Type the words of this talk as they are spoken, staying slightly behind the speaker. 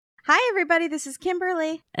Hi, everybody. This is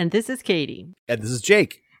Kimberly. And this is Katie. And this is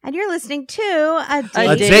Jake. And you're listening to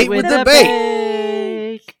A Date with the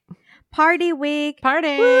Bake. Party week.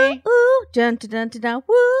 Party. Woo, ooh, dun, dun, dun, dun, dun.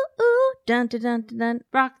 Woo, ooh, dun, dun, dun, dun, dun.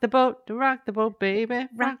 Rock the boat, baby.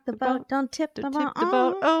 Rock the boat, don't tip to the tip boat. the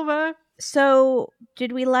boat over. So,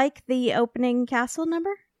 did we like the opening castle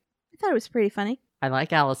number? I thought it was pretty funny. I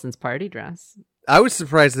like Allison's party dress. I was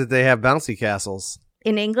surprised that they have bouncy castles.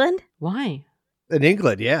 In England? Why? In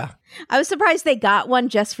England, yeah. I was surprised they got one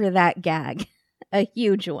just for that gag. A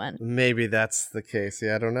huge one. Maybe that's the case.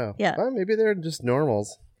 Yeah, I don't know. Yeah. Well, maybe they're just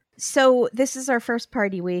normals. So, this is our first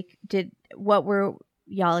party week. What were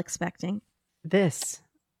y'all expecting? This.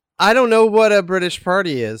 I don't know what a British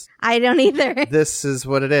party is. I don't either. This is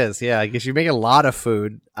what it is. Yeah, I guess you make a lot of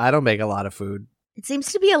food. I don't make a lot of food. It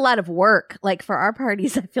seems to be a lot of work. Like for our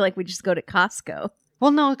parties, I feel like we just go to Costco.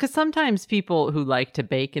 Well, no, because sometimes people who like to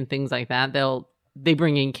bake and things like that, they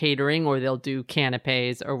bring in catering or they'll do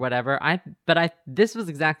canapes or whatever. This was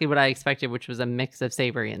exactly what I expected, which was a mix of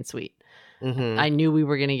savory and sweet. Mm-hmm. I knew we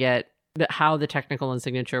were going to get how the technical and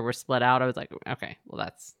signature were split out. I was like, okay, well,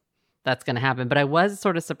 that's going to happen. But I was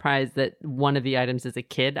sort of surprised that one of the items is a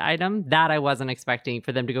kid item. That I wasn't expecting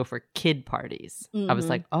for them to go for kid parties. I was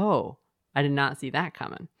like, oh, I did not see that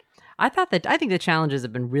coming. I think the challenges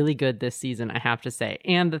have been really good this season, I have to say.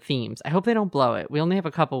 And the themes. I hope they don't blow it. We only have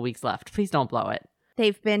a couple weeks left. Please don't blow it.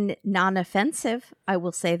 They've been non-offensive. I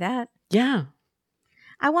will say that. Yeah.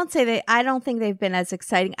 I won't say I don't think they've been as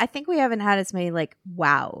exciting. I think we haven't had as many like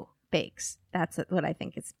wow bakes. That's what I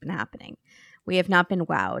think has been happening. We have not been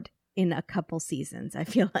wowed in a couple seasons, I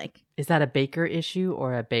feel like. Is that a baker issue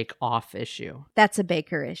or a bake-off issue? That's a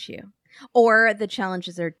baker issue. Or the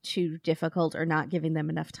challenges are too difficult or not giving them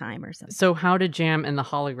enough time or something. So how did Jam and the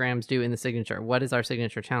holograms do in the signature? What is our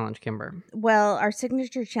signature challenge, Kimber? Well, our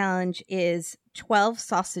signature challenge is 12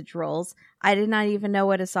 sausage rolls. I did not even know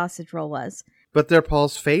what a sausage roll was. But they're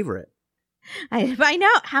Paul's favorite. I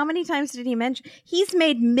know. How many times did he mention? He's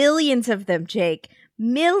made millions of them, Jake.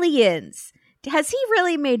 Millions. Has he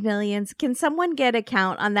really made millions? Can someone get a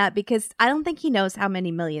count on that? Because I don't think he knows how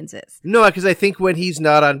many millions is. No, because I think when he's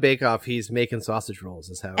not on Bake Off, he's making sausage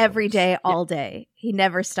rolls. Is how every day, all day. He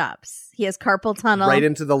never stops. He has carpal tunnel. Right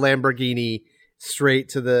into the Lamborghini, straight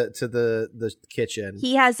to the kitchen.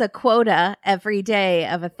 He has a quota every day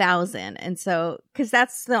of 1,000, and so because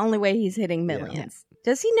that's the only way he's hitting millions. Yeah.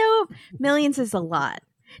 Does he know millions is a lot?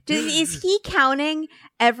 Is he counting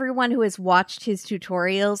everyone who has watched his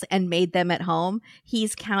tutorials and made them at home?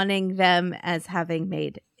 He's counting them as having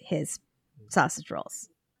made his sausage rolls.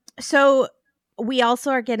 So we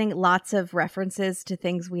also are getting lots of references to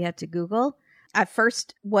things we had to Google. At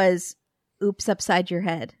first was oops upside your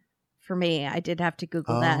head. For me, I did have to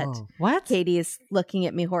Google that. What? Katie is looking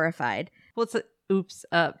at me horrified. What's it? Oops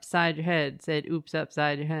upside your head. Said oops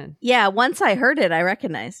upside your head. Yeah, once I heard it, I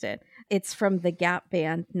recognized it. It's from the Gap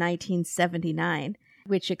Band 1979,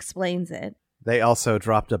 which explains it. They also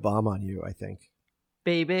dropped a bomb on you, I think.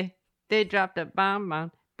 Baby, they dropped a bomb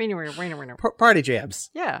on. Party jams.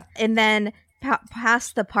 Yeah. And then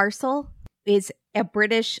Pass the Parcel is a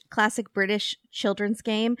classic British children's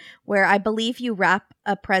game where I believe you wrap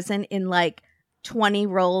a present in like 20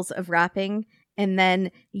 rolls of wrapping. And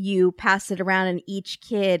then you pass it around and each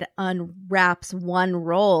kid unwraps one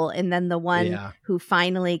roll and then the one who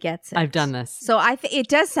finally gets it. I've done this. So it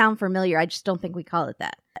does sound familiar. I just don't think we call it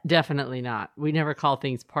that. Definitely not. We never call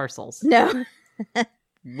things parcels. No.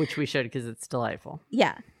 Which we should because it's delightful.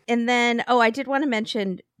 Yeah. And then, I did want to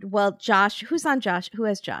mention, well, Josh. Who's on Josh? Who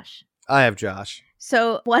has Josh? I have Josh.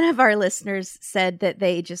 So one of our listeners said that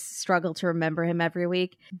they just struggle to remember him every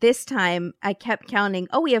week. This time I kept counting.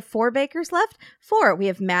 Oh, we have 4 bakers left? 4. We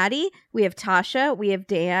have Maddie, we have Tasha, we have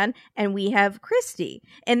Dan, and we have Christy.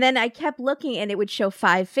 And then I kept looking and it would show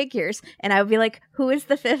 5 figures. And I would be like, who is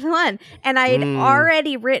the 5th one? And I had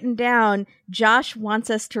already written down, Josh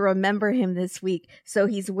wants us to remember him this week. So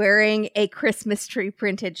he's wearing a Christmas tree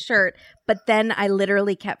printed shirt. But then I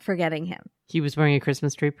literally kept forgetting him. He was wearing a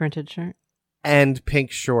Christmas tree printed shirt? And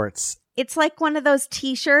pink shorts. It's like one of those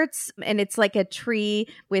t-shirts, and it's like a tree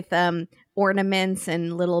with ornaments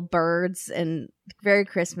and little birds and very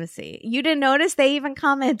Christmassy. You didn't notice? They even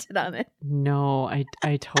commented on it. No,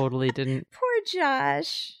 I totally didn't. Poor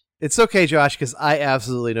Josh. It's okay, Josh, because I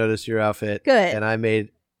absolutely noticed your outfit. Good. And I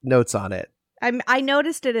made notes on it. I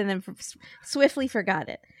noticed it and then swiftly forgot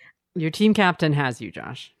it. Your team captain has you,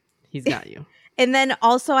 Josh. He's got you. And then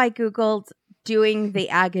also I Googled doing the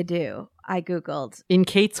agadoo. I Googled. In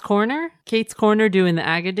Kate's Corner? Kate's Corner doing the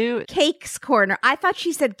agadoo? Cake's Corner. I thought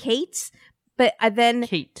she said Kate's, but then...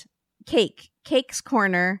 Kate. Cake's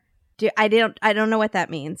Corner I don't know what that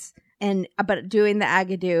means. But doing the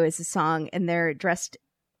Agadoo is a song, and they're dressed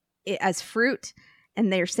as fruit,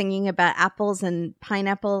 and they're singing about apples and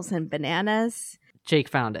pineapples and bananas. Jake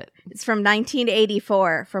found it. It's from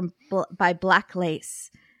 1984 by Black Lace.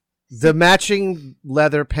 The matching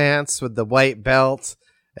leather pants with the white belt,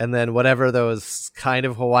 and then whatever those kind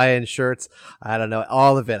of Hawaiian shirts. I don't know.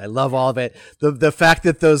 All of it. I love all of it. The fact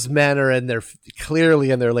that those men are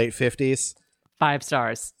clearly in their late 50s. 5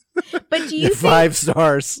 stars. But do you think, 5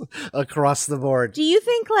 stars across the board? Do you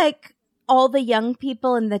think like all the young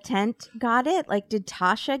people in the tent got it? Like, did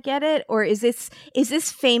Tasha get it, or is this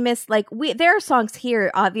famous? Like, there are songs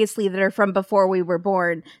here, obviously, that are from before we were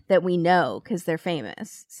born that we know because they're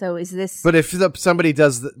famous. So is this? But if somebody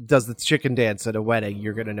does the chicken dance at a wedding,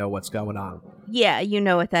 you're gonna know what's going on. Yeah, you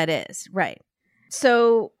know what that is, right?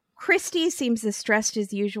 So Christy seems as stressed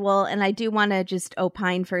as usual, and I do want to just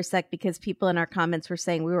opine for a sec because people in our comments were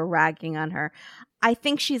saying we were ragging on her. I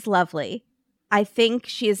think she's lovely. I think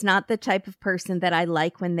she is not the type of person that I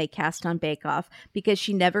like when they cast on Bake Off because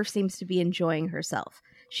she never seems to be enjoying herself.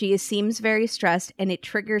 She seems very stressed, and it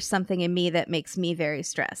triggers something in me that makes me very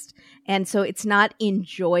stressed. And so it's not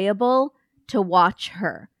enjoyable to watch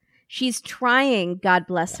her. She's trying, God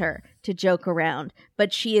bless her, to joke around,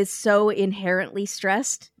 but she is so inherently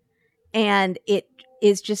stressed, and it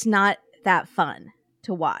is just not that fun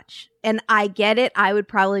to watch. And I get it. I would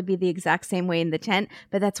probably be the exact same way in the tent,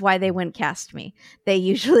 but that's why they wouldn't cast me. They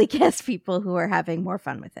usually cast people who are having more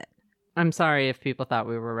fun with it. I'm sorry if people thought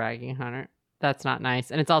we were ragging on her. That's not nice.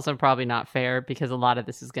 And it's also probably not fair because a lot of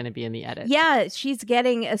this is going to be in the edit. Yeah, she's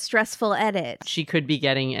getting a stressful edit. She could be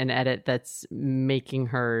getting an edit that's making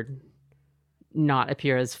her not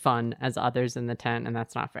appear as fun as others in the tent, and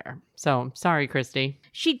that's not fair. So, sorry, Christy.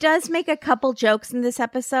 She does make a couple jokes in this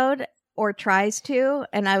episode, or tries to,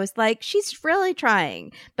 and I was like, she's really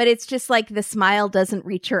trying, but it's just like the smile doesn't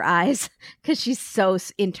reach her eyes because she's so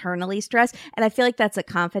internally stressed, and I feel like that's a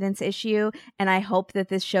confidence issue, and I hope that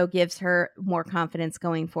this show gives her more confidence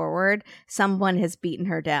going forward. Someone has beaten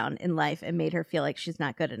her down in life and made her feel like she's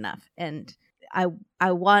not good enough, and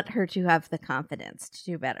I want her to have the confidence to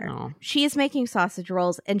do better. Oh. She is making sausage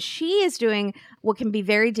rolls, and she is doing what can be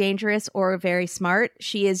very dangerous or very smart.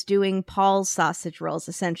 She is doing Paul's sausage rolls,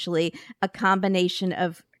 essentially a combination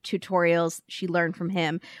of tutorials she learned from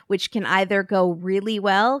him, which can either go really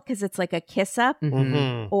well because it's like a kiss up,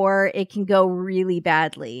 or it can go really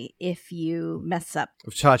badly if you mess up.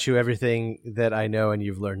 I've taught you everything that I know, and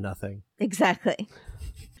you've learned nothing. Exactly.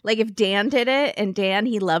 Like if Dan did it, and Dan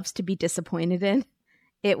he loves to be disappointed in,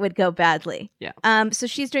 it would go badly. Yeah. So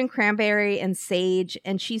she's doing cranberry and sage,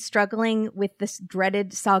 and she's struggling with this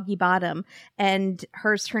dreaded soggy bottom, and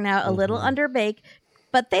hers turn out a little underbaked,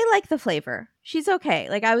 but they like the flavor. She's okay.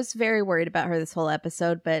 Like I was very worried about her this whole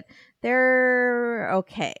episode, but they're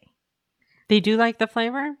okay. They do like the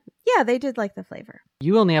flavor? Yeah, they did like the flavor.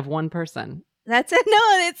 You only have one person. That's it.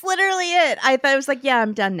 No, it's literally it. I was like, yeah,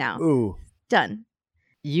 I'm done now. Ooh. Done.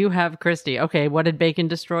 You have Christy. Okay, what did Bacon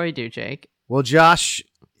Destroy do, Jake? Well, Josh,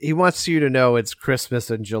 he wants you to know it's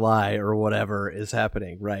Christmas in July or whatever is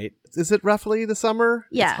happening, right? Is it roughly the summer?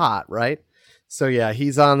 Yeah. It's hot, right? So yeah,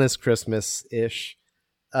 he's on this Christmas-ish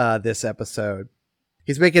this episode.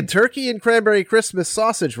 He's making turkey and cranberry Christmas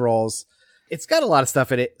sausage rolls. It's got a lot of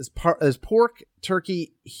stuff in it. It's pork,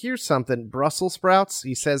 turkey, here's something, Brussels sprouts.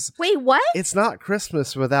 He says, wait, what? It's not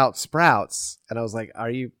Christmas without sprouts. And I was like,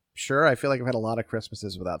 are you sure? I feel like I've had a lot of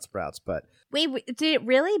Christmases without sprouts, but Wait, did it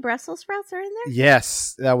really? Brussels sprouts are in there?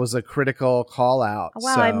 yes, that was a critical call out.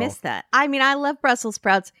 Wow, So, I missed that. I mean, I love Brussels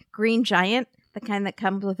sprouts. Green Giant, the kind that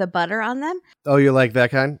comes with the butter on them. Oh, you like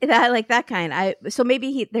that kind? I like that kind. So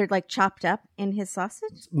maybe they're like chopped up in his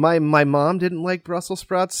sausage? My mom didn't like Brussels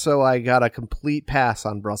sprouts, so I got a complete pass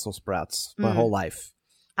on Brussels sprouts my whole life.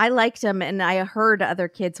 I liked them, and I heard other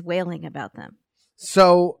kids wailing about them.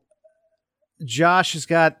 So Josh has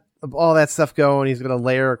got all that stuff going. He's going to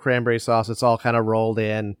layer a cranberry sauce. It's all kind of rolled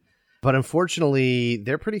in. But unfortunately,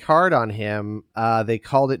 they're pretty hard on him. They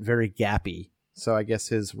called it very gappy. So I guess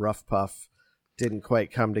his rough puff didn't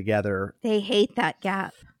quite come together. They hate that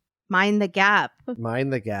gap. Mind the gap.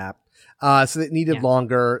 Mind the gap. So they needed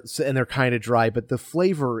longer, and they're kind of dry, but the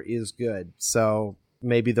flavor is good. So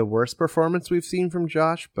maybe the worst performance we've seen from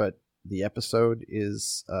Josh, but the episode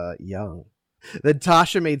is young. Then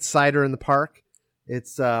Tasha made cider in the park.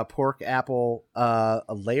 It's pork, apple, a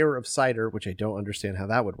layer of cider, which I don't understand how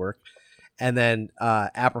that would work, and then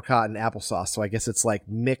apricot and applesauce. So I guess it's like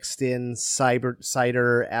mixed in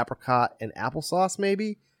cider, apricot, and applesauce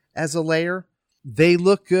maybe as a layer. They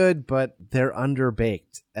look good, but they're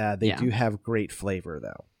underbaked. They do have great flavor,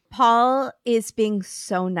 though. Paul is being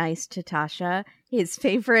so nice to Tasha. His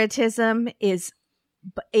favoritism is,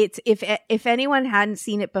 it's if anyone hadn't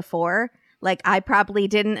seen it before, like I probably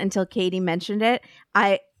didn't until Katie mentioned it,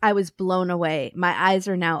 I was blown away. My eyes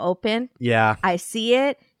are now open. Yeah. I see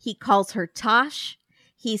it. He calls her Tosh.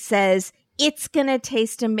 He says, it's going to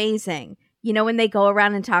taste amazing. You know, when they go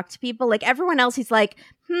around and talk to people, like everyone else, he's like,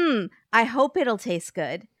 I hope it'll taste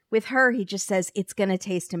good. With her, he just says, it's going to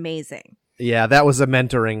taste amazing. Yeah, that was a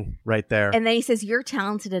mentoring right there. And then he says, you're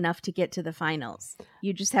talented enough to get to the finals.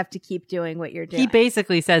 You just have to keep doing what you're doing. He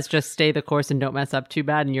basically says, just stay the course and don't mess up too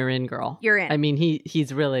bad and you're in, girl. You're in. I mean,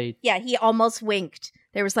 he's really... Yeah, he almost winked.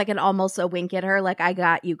 There was like almost a wink at her, like, I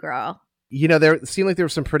got you, girl. You know, there seemed like there were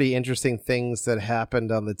some pretty interesting things that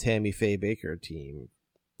happened on the Tammy Faye Baker team.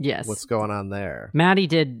 Yes. What's going on there? Maddie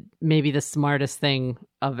did maybe the smartest thing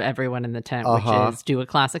of everyone in the tent, which is do a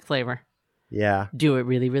classic flavor. Yeah. Do it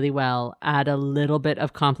really, really well. Add a little bit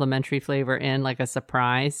of complimentary flavor in, like a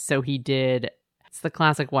surprise. So he did, it's the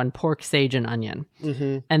classic one, pork, sage, and onion.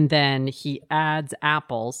 Mm-hmm. And then he adds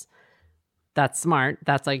apples. That's smart.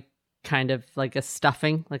 That's like kind of like a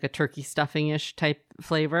stuffing, like a turkey stuffing-ish type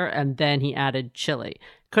flavor. And then he added chili.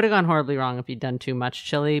 Could have gone horribly wrong if he'd done too much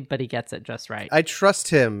chili, but he gets it just right. I trust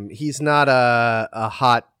him. He's not a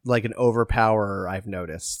hot, like an overpowerer, I've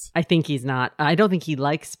noticed. I think he's not. I don't think he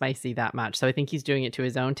likes spicy that much. So I think he's doing it to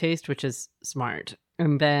his own taste, which is smart.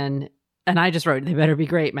 And I just wrote, they better be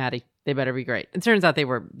great, Maddie. They better be great. It turns out they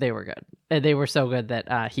were good. They were so good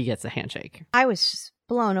that he gets a handshake. I was just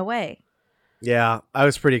blown away. Yeah, I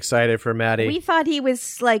was pretty excited for Maddie. We thought he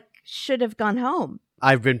was like, should have gone home.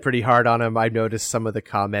 I've been pretty hard on him. I've noticed some of the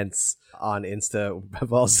comments on Insta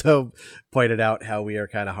have also pointed out how we are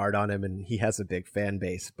kind of hard on him, and he has a big fan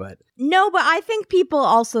base. But I think people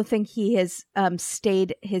also think he has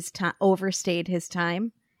overstayed his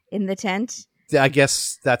time in the tent. I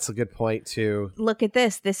guess that's a good point too. Look at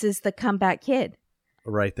this. This is the comeback kid.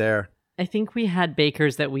 Right there. I think we had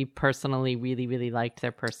bakers that we personally really, really liked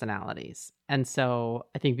their personalities. And so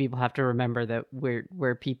I think people have to remember that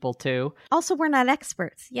we're people too. Also, we're not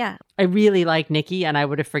experts. Yeah. I really like Nikki and I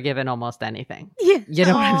would have forgiven almost anything. Yeah. You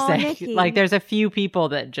know what I'm saying? Nikki. Like there's a few people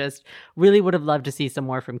that just really would have loved to see some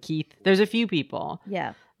more from Keith. There's a few people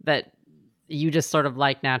that you just sort of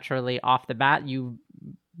like naturally off the bat. You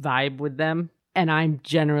vibe with them. And I'm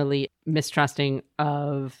generally mistrusting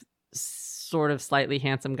of sort of slightly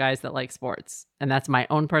handsome guys that like sports. And that's my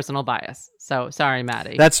own personal bias. So sorry,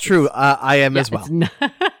 Maddie. That's true. I am as well.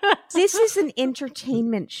 This is an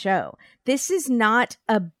entertainment show. This is not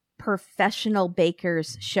a professional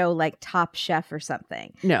baker's show like Top Chef or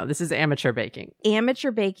something. No, this is amateur baking.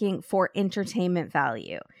 Amateur baking for entertainment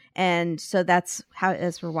value. And so that's how it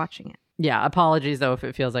is we're watching it. Yeah, apologies though if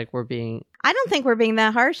it feels like we're being... I don't think we're being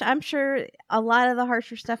that harsh. I'm sure a lot of the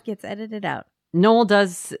harsher stuff gets edited out. Noel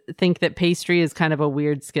does think that pastry is kind of a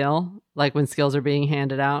weird skill, like when skills are being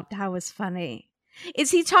handed out. That was funny. Is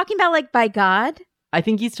he talking about like by God? I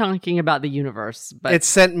think he's talking about the universe. But it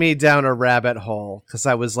sent me down a rabbit hole because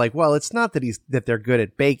I was like, well, it's not that they're good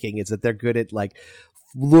at baking. It's that they're good at like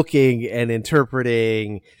looking and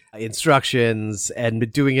interpreting instructions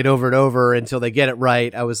and doing it over and over until they get it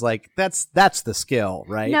right. I was like, that's the skill,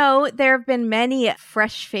 right? No, there have been many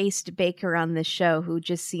fresh-faced baker on this show who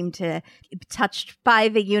just seem to be touched by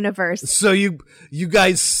the universe. So you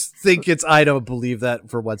guys think it's... I don't believe that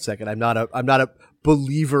for 1 second. I'm not a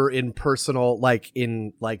believer in personal, like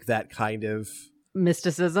in like that kind of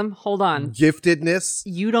mysticism. Hold on. Giftedness.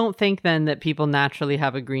 You don't think then that people naturally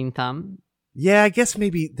have a green thumb? Yeah, I guess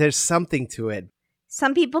maybe there's something to it.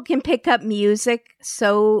 Some people can pick up music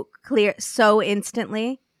so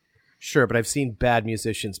instantly. Sure, but I've seen bad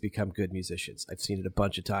musicians become good musicians. I've seen it a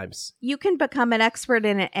bunch of times. You can become an expert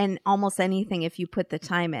in it and almost anything if you put the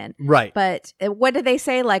time in. Right. But what do they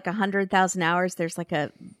say? Like 100,000 hours? There's like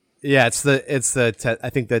a... Yeah, it's I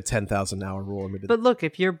think the 10,000 hour rule. But look,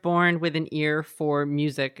 if you're born with an ear for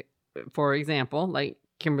music, for example, like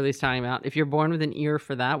Kimberly's talking about, if you're born with an ear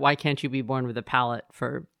for that, why can't you be born with a palate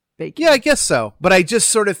for baking? Yeah, I guess so. But I just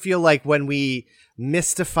sort of feel like when we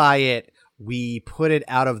mystify it, we put it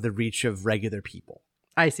out of the reach of regular people.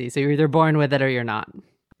 I see. So you're either born with it or you're not.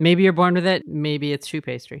 Maybe you're born with it. Maybe it's choux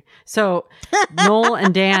pastry. So Noel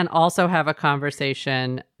and Dan also have a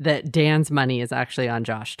conversation that Dan's money is actually on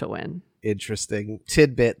Josh to win. Interesting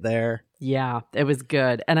tidbit there. Yeah, it was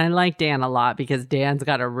good. And I like Dan a lot because Dan's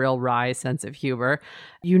got a real wry sense of humor.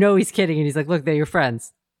 You know he's kidding and he's like, look, they're your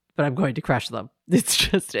friends, but I'm going to crush them.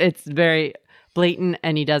 It's very blatant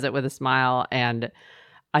and he does it with a smile. And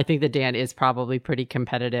I think that Dan is probably pretty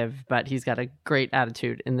competitive, but he's got a great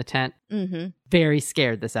attitude in the tent. Mm-hmm. Very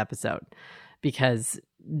scared this episode. because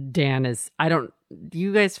Dan is, do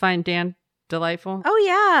you guys find Dan delightful? Oh,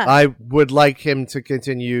 yeah. I would like him to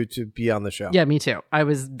continue to be on the show. Yeah, me too. I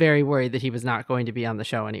was very worried that he was not going to be on the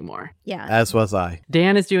show anymore. Yeah. As was I.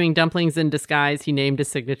 Dan is doing dumplings in disguise. He named his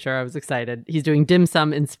signature. I was excited. He's doing dim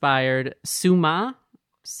sum inspired suma.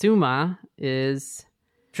 Suma is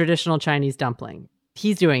traditional Chinese dumpling.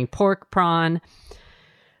 He's doing pork prawn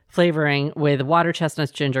flavoring with water,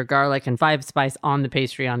 chestnuts, ginger, garlic, and 5 spice on the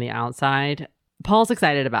pastry on the outside. Paul's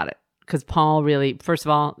excited about it. Because Paul really, first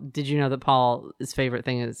of all, did you know that Paul's favorite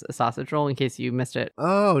thing is a sausage roll, in case you missed it?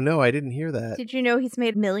 Oh, no, I didn't hear that. Did you know he's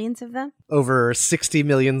made millions of them? Over 60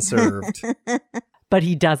 million served. But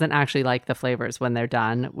he doesn't actually like the flavors when they're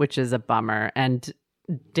done, which is a bummer. And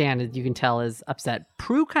Dan, as you can tell, is upset.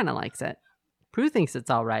 Prue kind of likes it. Prue thinks it's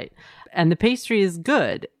all right. And the pastry is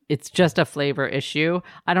good. It's just a flavor issue.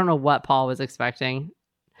 I don't know what Paul was expecting.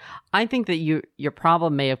 I think that your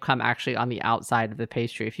problem may have come actually on the outside of the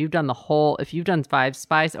pastry. If you've done 5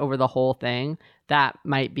 spice over the whole thing, that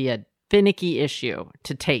might be a finicky issue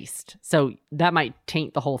to taste. So that might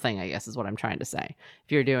taint the whole thing, I guess is what I'm trying to say,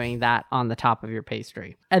 if you're doing that on the top of your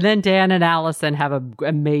pastry. And then Dan and Allison have an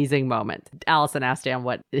amazing moment. Allison asked Dan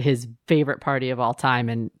what his favorite party of all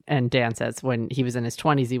time, and Dan says when he was in his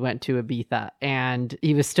 20s, he went to Ibiza, and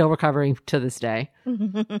he was still recovering to this day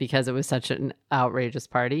because it was such an outrageous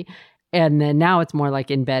party. And then now it's more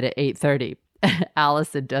like in bed at 8:30.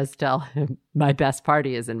 Allison does tell him, my best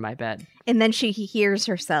party is in my bed. And then he hears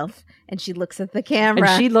herself and she looks at the camera.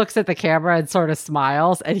 And she looks at the camera and sort of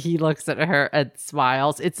smiles, and he looks at her and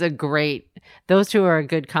smiles. Those two are a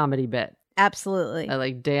good comedy bit. Absolutely.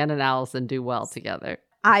 Like Dan and Allison do well together.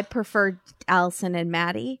 I prefer Allison and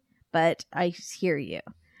Maddie, but I hear you.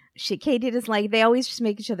 Katie doesn't like, they always just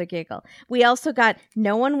make each other giggle. We also got,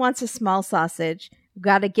 no one wants a small sausage.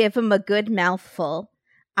 Got to give him a good mouthful.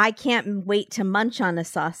 I can't wait to munch on a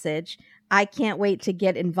sausage. I can't wait to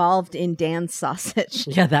get involved in Dan's sausage.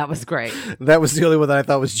 Yeah, that was great. That was the only one that I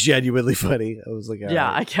thought was genuinely funny. I was like, yeah,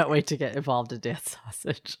 right. I can't wait to get involved in Dan's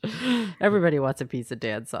sausage. Everybody wants a piece of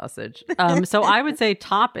Dan's sausage. So I would say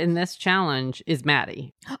top in this challenge is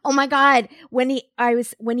Maddie. Oh my God. When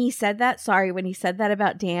he said that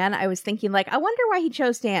about Dan, I was thinking like, I wonder why he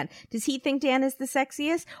chose Dan. Does he think Dan is the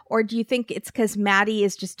sexiest? Or do you think it's because Maddie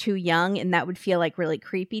is just too young and that would feel like really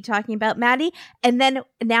creepy talking about Maddie? And then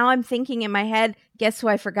now I'm thinking in my head, guess who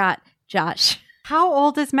I forgot? Josh. How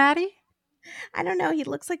old is Maddie? I don't know. He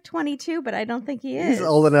looks like 22, but I don't think he is. He's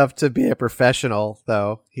old enough to be a professional,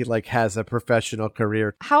 though. He has a professional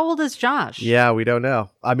career. How old is Josh? Yeah, we don't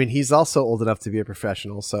know. I mean, he's also old enough to be a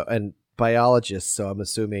professional, and biologist, so I'm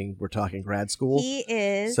assuming we're talking grad school. He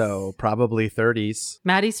is. So probably 30s.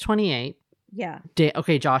 Maddie's 28. Yeah.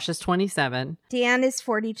 Okay, Josh is 27. Dan is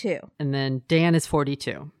 42. And then Dan is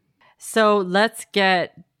 42. So let's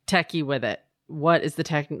get techie with it.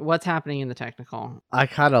 What's happening in the technical? I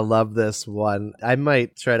kind of love this one. I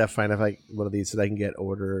might try to find one of these that I can get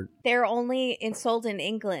ordered. They're only sold in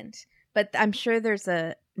England, but I'm sure there's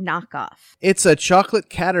a knockoff. It's a chocolate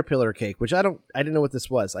caterpillar cake, which I didn't know what this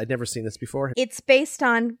was. I'd never seen this before. It's based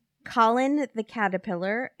on Colin the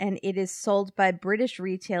Caterpillar, and it is sold by British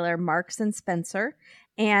retailer Marks and Spencer.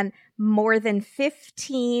 And more than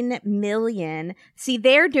 15 million. See,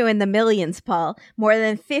 they're doing the millions, Paul. More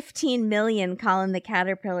than 15 million Colin the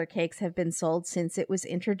Caterpillar cakes have been sold since it was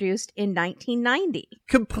introduced in 1990.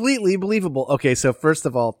 Completely believable. Okay, so first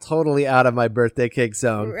of all, totally out of my birthday cake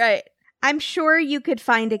zone. Right. I'm sure you could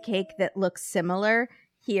find a cake that looks similar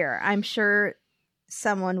here. I'm sure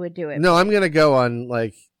someone would do it. No, I'm going to go on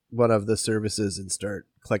one of the services and start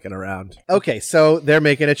clicking around. Okay, so they're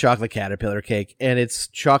making a chocolate caterpillar cake, and it's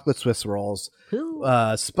chocolate Swiss rolls,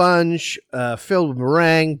 sponge, filled with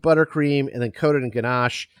meringue, buttercream, and then coated in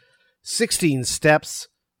ganache. 16 steps,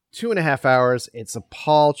 2.5 hours. It's a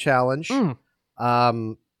Paul challenge. I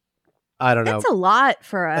don't know. That's a lot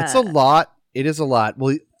for a... It's a lot. It is a lot.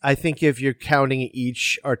 Well, I think if you're counting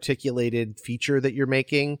each articulated feature that you're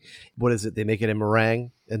making, what is it? They make it in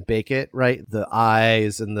meringue and bake it, right? The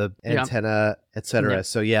eyes and the antenna, etc. Yep.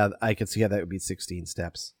 So yeah, I can see how that would be 16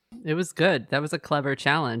 steps. It was good. That was a clever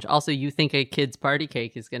challenge. Also, you think a kid's party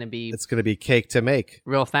cake is going to be... It's going to be cake to make.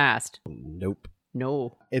 Real fast. Nope.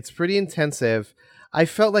 No. It's pretty intensive. I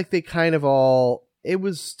felt like they kind of all... It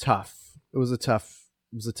was tough. It was a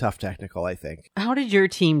tough technical, I think. How did your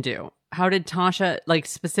team do? How did Tasha,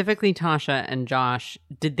 specifically Tasha and Josh,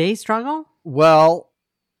 did they struggle? Well,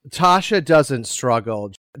 Tasha doesn't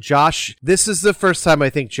struggle. Josh, this is the first time I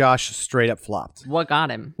think Josh straight up flopped. What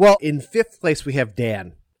got him? Well, in 5th place, we have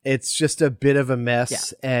Dan. It's just a bit of a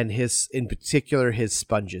mess, and in particular, his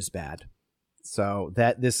sponge is bad. So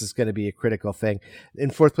this is going to be a critical thing. In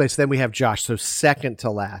fourth place, then we have Josh. So second to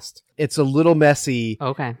last. It's a little messy.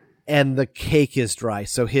 Okay. And the cake is dry.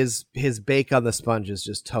 So his bake on the sponge is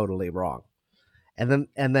just totally wrong. And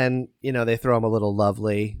then, they throw him a little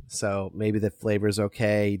lovely. So maybe the flavor's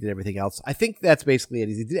okay. He did everything else. I think that's basically it.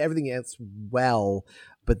 He did everything else well,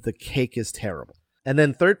 but the cake is terrible. And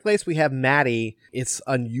then third place, we have Maddie. It's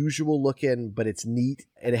unusual looking, but it's neat.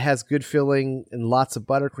 And it has good filling and lots of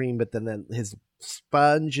buttercream, but then his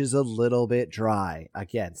sponge is a little bit dry.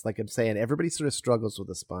 Again, it's like I'm saying, everybody sort of struggles with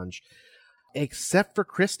a sponge, except for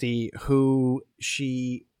Christy, who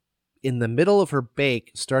in the middle of her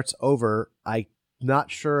bake, starts over. I'm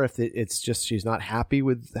not sure if it's just she's not happy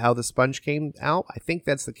with how the sponge came out. I think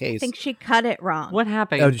that's the case. I think she cut it wrong. What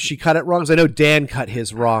happened? Oh, did she cut it wrong? 'Cause I know Dan cut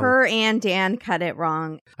his wrong. Her and Dan cut it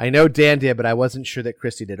wrong. I know Dan did, but I wasn't sure that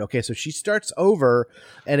Christy did. Okay, so she starts over,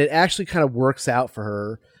 and it actually kind of works out for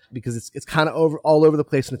her because it's kind of all over the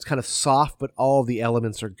place, and it's kind of soft, but all the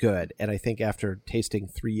elements are good. And I think after tasting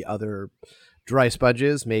 3 other dry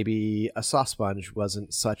sponges, maybe a soft sponge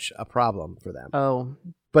wasn't such a problem for them. Oh.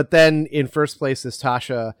 But then in first place is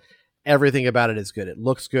Tasha. Everything about it is good. It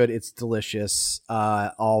looks good. It's delicious.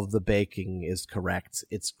 All of the baking is correct.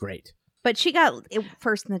 It's great. But she got it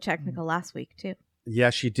first in the technical last week, too.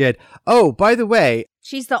 Yeah, she did. Oh, by the way.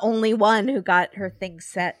 She's the only one who got her things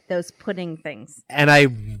set, those pudding things. And I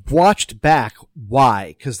watched back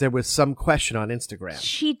why, because there was some question on Instagram.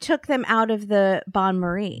 She took them out of the Bon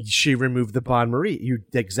Marie. She removed the Bon Marie. You're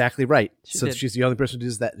exactly right. She did. She's the only person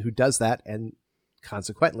who does that, and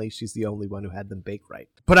consequently, she's the only one who had them bake right.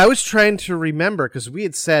 But I was trying to remember, because we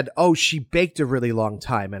had said, oh, she baked a really long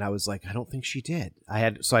time, and I was like, I don't think she did.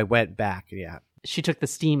 So I went back, yeah. She took the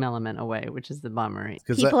steam element away, which is the Bon Marie.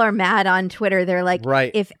 People are mad on Twitter. They're like, right.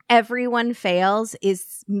 If everyone fails,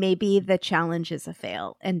 is maybe the challenge is a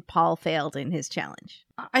fail. And Paul failed in his challenge.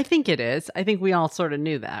 I think it is. I think we all sort of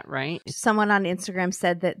knew that, right? Someone on Instagram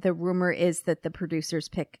said that the rumor is that the producers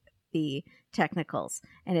pick the technicals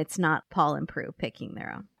and it's not Paul and Prue picking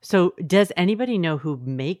their own. So does anybody know who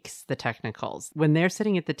makes the technicals? When they're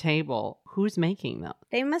sitting at the table, who's making them?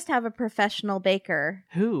 They must have a professional baker.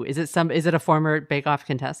 Who? Is it a former Bake Off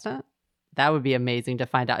contestant? That would be amazing to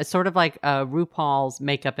find out. It's sort of like RuPaul's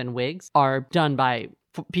makeup and wigs are done by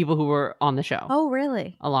people who were on the show. Oh,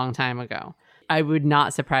 really? A long time ago. I would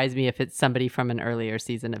not surprise me if it's somebody from an earlier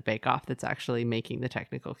season of Bake Off that's actually making the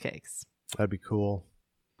technical cakes. That'd be cool.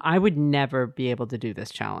 I would never be able to do this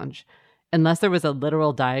challenge unless there was a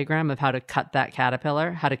literal diagram of how to cut that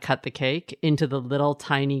caterpillar, how to cut the cake into the little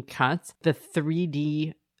tiny cuts. The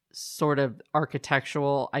 3D sort of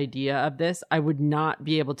architectural idea of this, I would not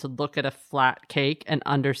be able to look at a flat cake and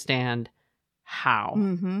understand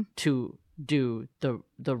how to do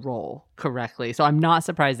the roll correctly. So I'm not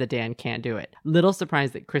surprised that Dan can't do it. Little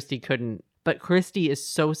surprised that Christy couldn't. But Christy is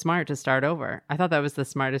so smart to start over. I thought that was the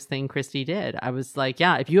smartest thing Christy did. I was like,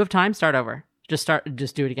 yeah, if you have time, start over. Just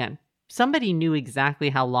do it again. Somebody knew exactly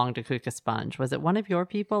how long to cook a sponge. Was it one of your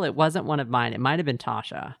people? It wasn't one of mine. It might have been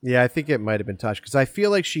Tasha. Yeah, I think it might have been Tasha, because I feel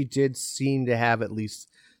like she did seem to have at least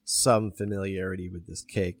some familiarity with this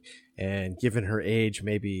cake. And given her age,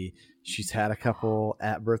 maybe she's had a couple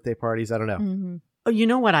at birthday parties. I don't know. Mm-hmm. Oh, you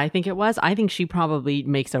know what I think it was? I think she probably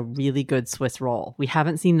makes a really good Swiss roll. We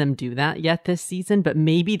haven't seen them do that yet this season, but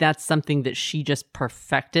maybe that's something that she just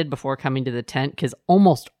perfected before coming to the tent, because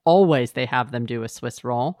almost always they have them do a Swiss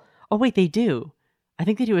roll. Oh, wait, they do. I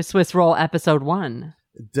think they do a Swiss roll episode 1.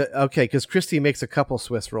 Okay, because Christy makes a couple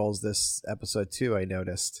Swiss rolls this episode too, I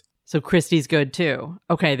noticed. So Christy's good too.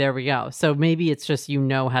 Okay, there we go. So maybe it's just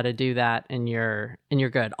how to do that and you're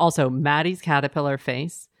good. Also, Maddie's caterpillar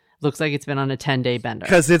face looks like it's been on a 10-day bender.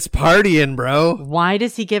 Because it's partying, bro. Why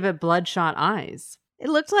does he give it bloodshot eyes? It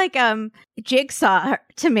looked like Jigsaw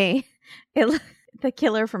to me. The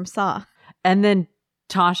killer from Saw. And then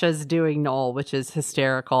Tasha's doing Noel, which is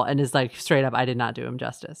hysterical and is like, straight up, I did not do him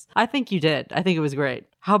justice. I think you did. I think it was great.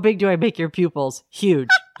 How big do I make your pupils? Huge.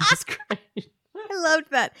 That's great. I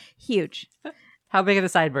loved that. Huge. How big are the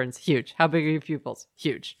sideburns? Huge. How big are your pupils?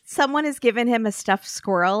 Huge. Someone has given him a stuffed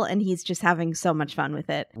squirrel and he's just having so much fun with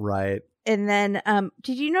it. Right. And then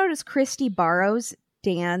did you notice Christy borrows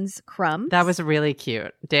Dan's crumbs? That was really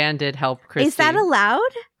cute. Dan did help Christy. Is that allowed?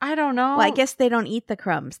 I don't know. Well, I guess they don't eat the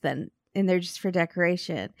crumbs then, and they're just for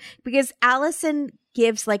decoration. Because Allison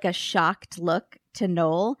gives like a shocked look to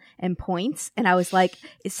Noel and points, and I was like,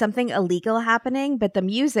 is something illegal happening? But the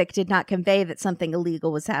music did not convey that something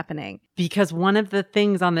illegal was happening. Because one of the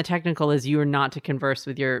things on the technical is you're not to converse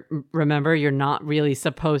with remember, you're not really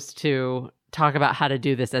supposed to talk about how to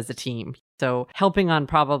do this as a team. So helping on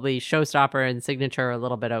probably showstopper and signature a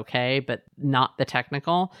little bit okay, but not the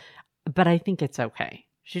technical. But I think it's okay.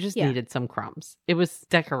 She just needed some crumbs. It was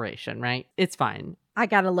decoration, right? It's fine. I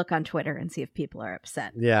got to look on Twitter and see if people are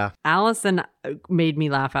upset. Yeah. Allison made me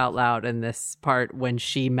laugh out loud in this part when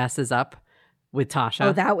she messes up with Tasha.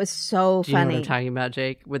 Oh, that was so Do you know funny. what I'm talking about,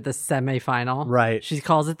 Jake? With the semifinal. Right. She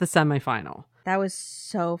calls it the semifinal. That was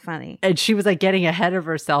so funny. And she was like getting ahead of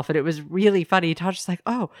herself, and it was really funny. Tasha's like,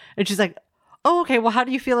 oh. And she's like, oh, okay, well, how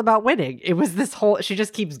do you feel about winning? It was this whole, she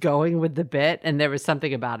just keeps going with the bit, and there was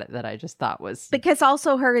something about it that I just thought was... Because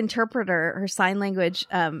also her interpreter, her sign language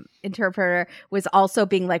interpreter was also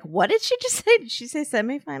being like, what did she just say? Did she say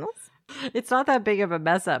semifinals? It's not that big of a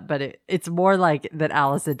mess up, but it's more like that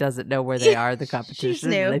Allison doesn't know where they are in the competition. She's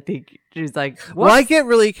new. And I think she's like, whoops. Well, I get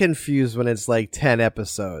really confused when it's like 10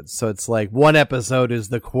 episodes. So it's like one episode is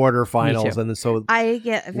the quarterfinals, and so I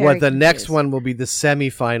get very the next confused. one will be the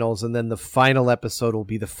semifinals, and then the final episode will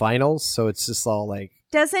be the finals. So it's just all like,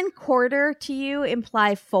 Doesn't quarter to you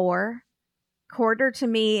imply 4? Quarter to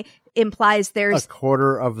me implies there's a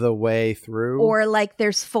quarter of the way through. or like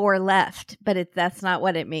there's 4 left, but that's not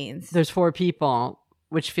what it means. There's 4 people,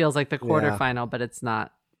 which feels like the quarterfinal, but it's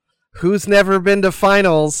not. Who's never been to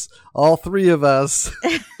finals? All 3 of us.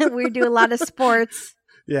 We do a lot of sports.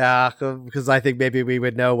 Yeah, because I think maybe we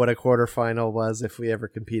would know what a quarterfinal was if we ever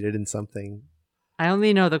competed in something. I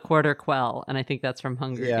only know the quarter quell, and I think that's from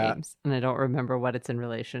Hunger Yeah. Games, and I don't remember what it's in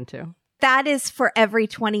relation to. That is for every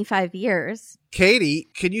 25 years. Katie,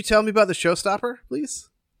 can you tell me about the showstopper, please?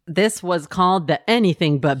 This was called the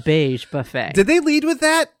Anything But Beige Buffet. Did they lead with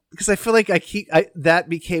that? Because I feel like that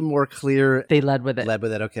became more clear. They led with it. Led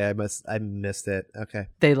with it. Okay, I missed it. Okay.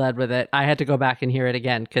 They led with it. I had to go back and hear it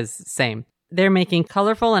again because same. They're making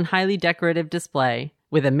colorful and highly decorative display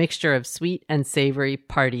with a mixture of sweet and savory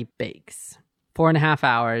party bakes. 4.5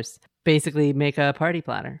 hours. Basically make a party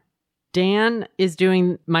platter. Dan is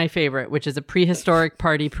doing my favorite, which is a prehistoric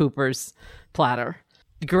party poopers platter.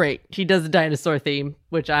 Great. He does the dinosaur theme,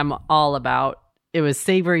 which I'm all about. It was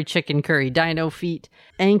savory chicken curry, dino feet,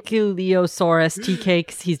 Ankylosaurus tea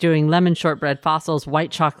cakes. He's doing lemon shortbread fossils,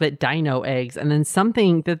 white chocolate dino eggs, and then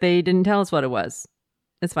something that they didn't tell us what it was.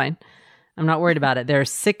 It's fine. I'm not worried about it. There are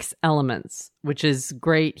 6 elements, which is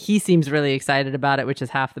great. He seems really excited about it, which is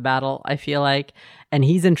half the battle, I feel like. And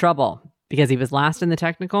he's in trouble because he was last in the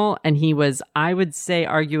technical, and he was, I would say,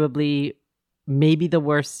 arguably maybe the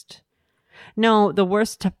worst. No, the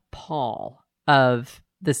worst to Paul of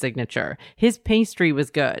the signature. His pastry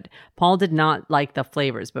was good. Paul did not like the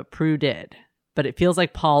flavors, but Prue did. But it feels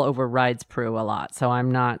like Paul overrides Prue a lot. So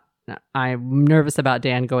I'm nervous about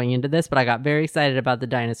Dan going into this, but I got very excited about the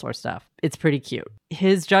dinosaur stuff. It's pretty cute.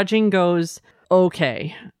 His judging goes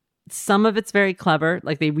okay. Some of it's very clever.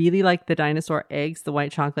 Like they really like the dinosaur eggs, the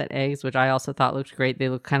white chocolate eggs, which I also thought looked great. They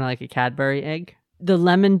look kind of like a Cadbury egg. The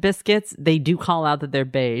lemon biscuits, they do call out that they're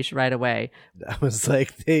beige right away. I was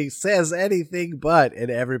like, they says anything but,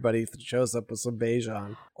 and everybody shows up with some beige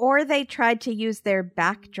on. Or they tried to use their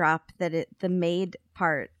backdrop the made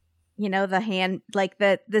part, the hand, like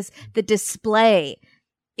the display.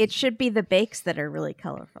 It should be the bakes that are really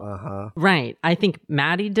colorful. Uh-huh. Right. I think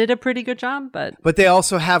Maddie did a pretty good job, but they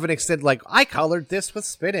also have an extent like, I colored this with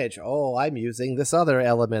spinach. Oh, I'm using this other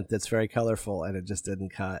element that's very colorful, and it just didn't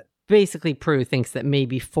cut. basically Prue thinks that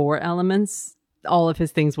maybe 4 elements, all of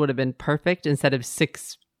his things would have been perfect instead of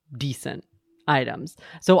 6 decent items.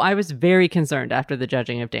 So I was very concerned after the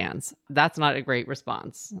judging of Dan's. That's not a great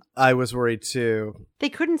response. I was worried too. They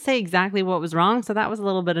couldn't say exactly what was wrong, so that was a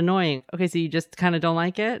little bit annoying. Okay, so you just kind of don't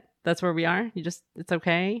like it? That's where we are? It's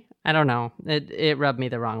okay? I don't know. It rubbed me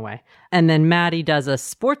the wrong way. And then Maddie does a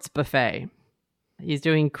sports buffet. He's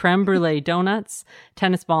doing creme brulee donuts,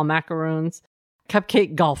 tennis ball macaroons,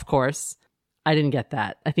 cupcake golf course. I didn't get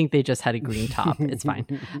that. I think they just had a green top. It's fine.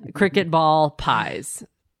 Cricket ball pies.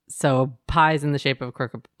 So pies in the shape of a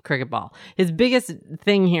cricket ball. His biggest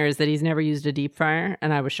thing here is that he's never used a deep fryer,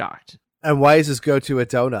 and I was shocked. And why is his go-to a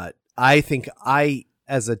donut? I think I,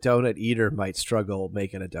 as a donut eater, might struggle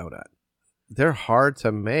making a donut. They're hard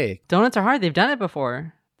to make. Donuts are hard. They've done it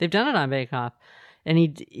before. They've done it on Bake Off. And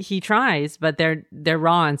he tries, but they're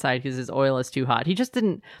raw inside because his oil is too hot. He just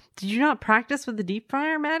didn't. Did you not practice with the deep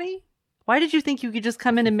fryer, Maddie? Why did you think you could just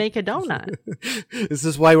come in and make a donut? This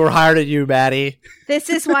is why we're hired at you, Maddie.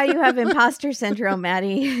 This is why you have imposter syndrome,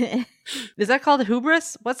 Maddie. Is that called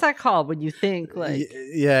hubris? What's that called when you think like?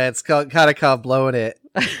 Yeah, it's kind of called blowing it.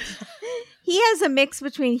 He has a mix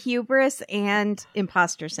between hubris and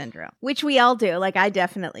imposter syndrome, which we all do. Like I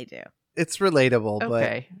definitely do. It's relatable,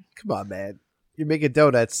 Okay. but come on, man. You're making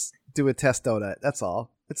donuts. Do a test donut. That's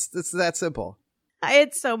all. It's that simple. I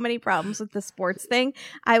had so many problems with the sports thing.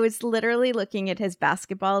 I was literally looking at his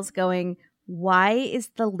basketballs going, why is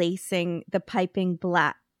the piping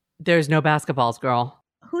black? There's no basketballs, girl.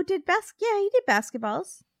 Who did Yeah, he did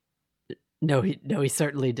basketballs. No, he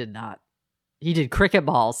certainly did not. He did cricket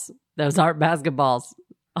balls. Those aren't basketballs.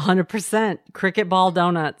 100% cricket ball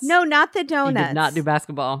donuts. No, not the donuts. He did not do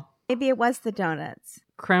basketball. Maybe it was the donuts.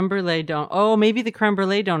 Creme brulee Oh, maybe the creme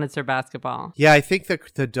brulee donuts are basketball. Yeah, I think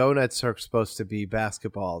the donuts are supposed to be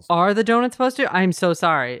basketballs. Are the donuts supposed to? I'm so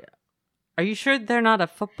sorry. Are you sure they're not a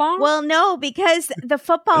football? Well, no, because the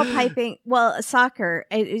football piping, soccer,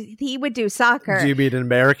 he would do soccer. Do you mean in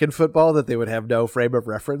American football that they would have no frame of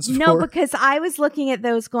reference for? No, because I was looking at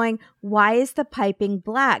those going, why is the piping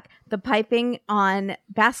black? The piping on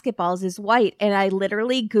basketballs is white. And I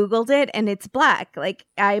literally Googled it and it's black. Like,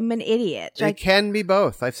 I'm an idiot. It can be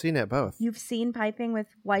both. I've seen it both. You've seen piping with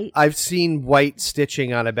white? I've seen white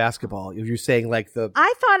stitching on a basketball. You're saying like the...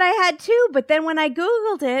 I thought I had too, but then when I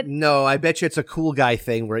Googled it... No, I bet you it's a cool guy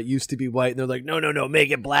thing where it used to be white and they're like, no,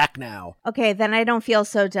 make it black now. Okay, then I don't feel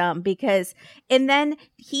so dumb because... And then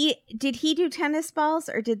did he do tennis balls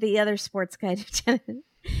or did the other sports guy do tennis?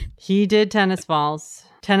 He did tennis balls.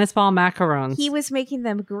 Tennis ball macarons. He was making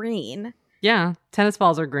them green. Yeah, tennis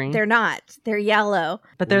balls are green. They're not. They're yellow.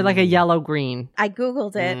 But they're like a yellow green. I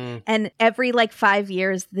Googled it, and every 5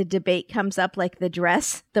 years, the debate comes up like the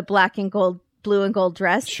dress, the blue and gold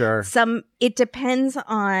dress. Sure. It depends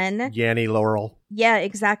on... Yanni Laurel. Yeah,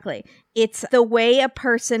 exactly. It's the way a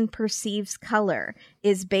person perceives color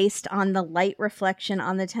is based on the light reflection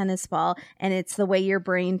on the tennis ball, and it's the way your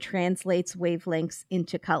brain translates wavelengths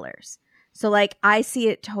into colors. So, I see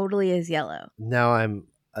it totally as yellow. Now I'm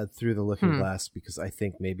through the looking glass because I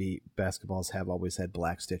think maybe basketballs have always had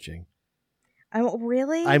black stitching. Oh,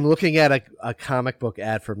 really? I'm looking at a comic book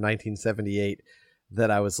ad from 1978 that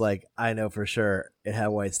I was like, I know for sure it had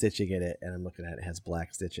white stitching in it, and I'm looking at it has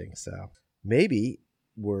black stitching. So maybe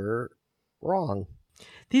we're wrong.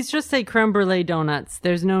 These just say creme brulee donuts.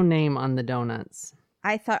 There's no name on the donuts.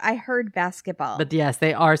 I heard basketball. But yes,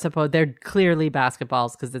 they're clearly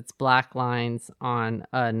basketballs because it's black lines on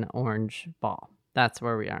an orange ball. That's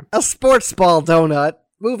where we are. A sports ball donut.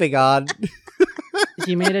 Moving on.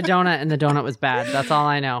 He made a donut and the donut was bad. That's all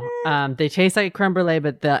I know. They taste like creme brulee,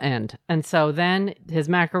 but the end. And so then his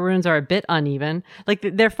macaroons are a bit uneven.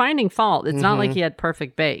 They're finding fault. It's not like he had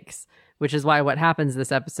perfect bakes, which is why what happens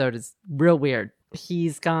this episode is real weird.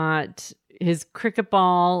 He's got his cricket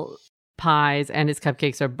ball pies and his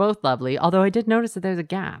cupcakes are both lovely. Although I did notice that there's a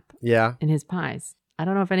gap in his pies. I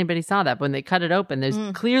don't know if anybody saw that. But when they cut it open, there's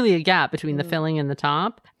clearly a gap between the filling and the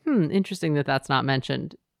top. Interesting that that's not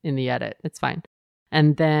mentioned in the edit. It's fine.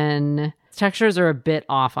 And then textures are a bit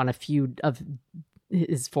off on a few of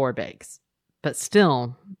his 4 bakes. But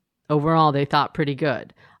still, overall, they thought pretty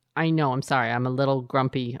good. I know, I'm sorry, I'm a little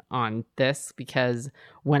grumpy on this because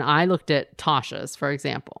when I looked at Tasha's, for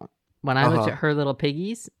example, when I looked at her little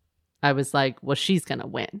piggies, I was like, well, she's going to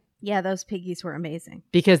win. Yeah, those piggies were amazing.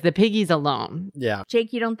 Because the piggies alone. Yeah.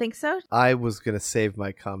 Jake, you don't think so? I was going to save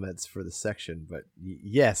my comments for the section, but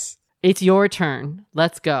yes. It's your turn.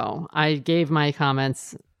 Let's go. I gave my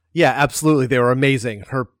comments. Yeah, absolutely. They were amazing.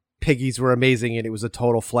 Her piggies were amazing, and it was a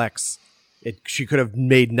total flex. She could have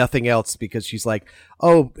made nothing else because she's like,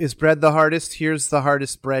 oh, is bread the hardest? Here's the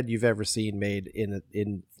hardest bread you've ever seen made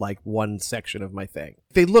in one section of my thing.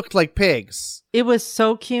 They looked like pigs. It was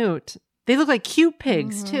so cute. They look like cute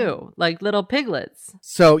pigs, too, like little piglets.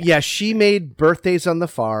 So, yeah, she made birthdays on the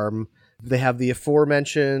farm. They have the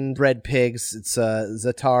aforementioned bread pigs. It's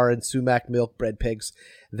za'atar and sumac milk bread pigs.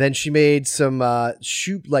 Then she made some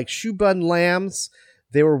shoe bun lambs.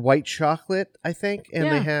 They were white chocolate, I think, and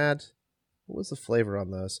they had... What was the flavor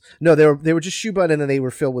on those? No, they were just shoe bun, and then they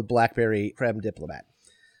were filled with blackberry creme diplomat.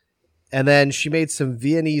 And then she made some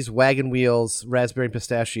Viennese wagon wheels, raspberry and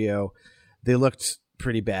pistachio. They looked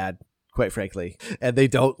pretty bad, quite frankly, and they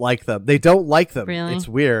don't like them. Really? It's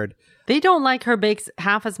weird. They don't like her bakes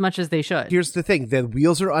half as much as they should. Here's the thing. The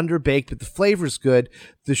wheels are underbaked, but the flavor's good.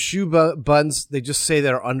 The shoe buns, they just say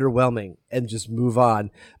they're underwhelming and just move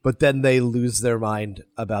on. But then they lose their mind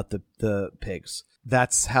about the pigs.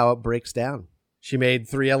 That's how it breaks down. She made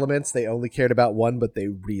 3 elements. They only cared about one, but they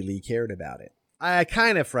really cared about it.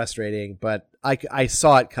 Kind of frustrating, but I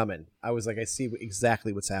saw it coming. I was like, I see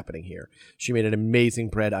exactly what's happening here. She made an amazing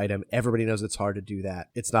bread item. Everybody knows it's hard to do that.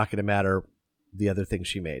 It's not going to matter the other things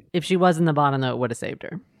she made. If she was in the bottom, though, it would have saved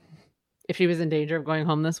her. If she was in danger of going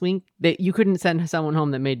home this week, you couldn't send someone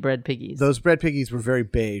home that made bread piggies. Those bread piggies were very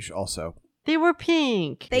beige also. They were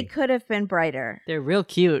pink. They could have been brighter. They're real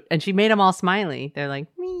cute. And she made them all smiley. They're like,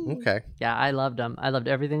 me. Okay. Yeah, I loved them. I loved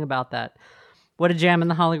everything about that. What did Jam and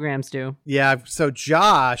the Holograms do? Yeah, so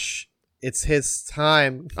Josh, it's his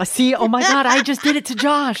time. I see. Oh my God, I just did it to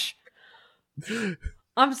Josh.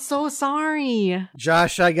 I'm so sorry.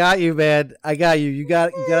 Josh, I got you, man. I got you. You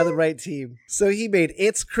got on the right team. So he made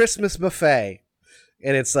It's Christmas Buffet.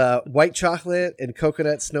 And it's white chocolate and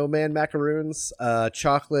coconut snowman macaroons,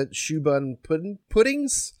 chocolate shoe bun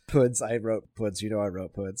puddings. Puds, I wrote puds. You know I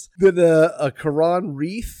wrote puds. Then a Quran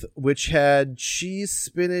wreath, which had cheese,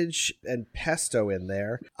 spinach, and pesto in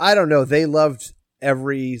there. I don't know. They loved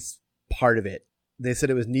every part of it. They said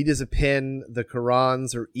it was neat as a pin. The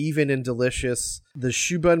Qurans are even and delicious. The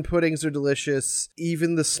shoe bun puddings are delicious.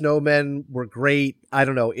 Even the snowmen were great. I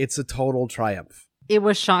don't know. It's a total triumph. It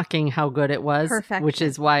was shocking how good it was, Perfect. Which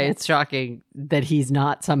is why it's shocking that he's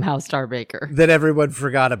not somehow Star Baker. That everyone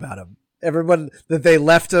forgot about him. Everyone, that they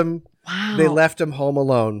left him. Wow. They left him home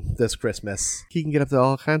alone this Christmas. He can get up to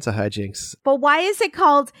all kinds of hijinks. But why is it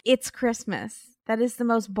called It's Christmas? That is the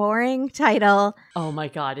most boring title. Oh my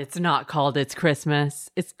God, it's not called It's Christmas.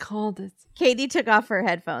 It's called Katie took off her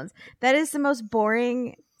headphones. That is the most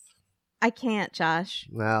boring. I can't, Josh.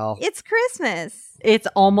 Well, It's Christmas. It's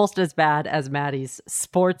almost as bad as Maddie's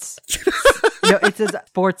sports. No, it's his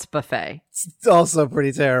sports buffet. it's also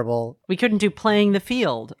pretty terrible. We couldn't do playing the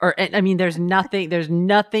field, or I mean, there's nothing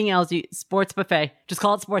else. Sports buffet. Just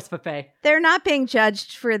call it sports buffet. They're not being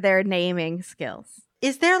judged for their naming skills.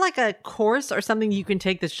 Is there like a course or something you can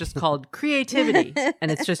take that's just called creativity? And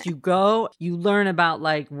it's just you learn about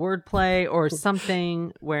like wordplay or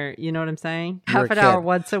something where, you know what I'm saying? You're Half an a hour kid.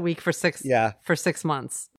 once a week for 6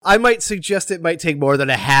 months. I might suggest it might take more than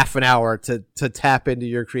a half an hour to tap into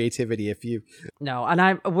your creativity if you... No,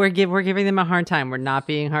 and we're giving them a hard time. We're not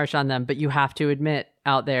being harsh on them, but you have to admit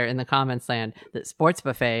out there in the comments land that sports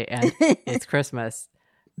buffet and It's Christmas,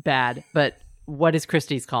 bad. But what is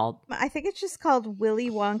Christie's called? I think it's just called Willy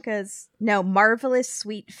Wonka's Marvelous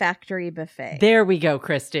Sweet Factory Buffet. There we go,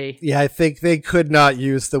 Christy. Yeah, I think they could not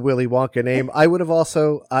use the Willy Wonka name. I would have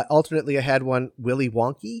also alternately had one Willy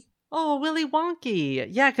Wonky. Oh, Willy Wonky.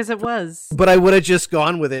 Yeah, because it was. But I would have just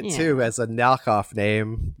gone with it too as a knockoff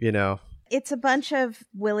name, you know. It's a bunch of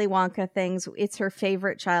Willy Wonka things. It's her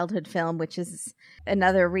favorite childhood film, which is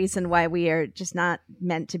another reason why we are just not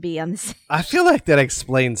meant to be on the same. I feel like that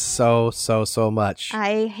explains so much.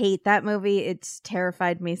 I hate that movie. It's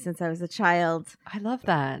terrified me since I was a child. I love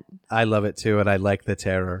that. I love it too, and I like the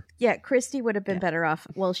terror. Yeah, Christy would have been better off.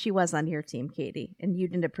 Well, she was on your team, Katie, and you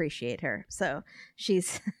didn't appreciate her. So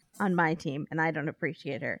she's on my team, and I don't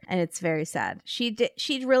appreciate her. And it's very sad. She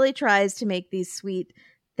really tries to make these sweet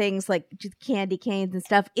things like candy canes and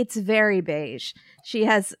stuff. It's very beige. She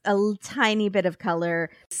has a tiny bit of color,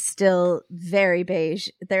 still very beige.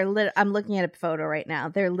 I'm looking at a photo right now.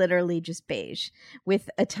 They're literally just beige with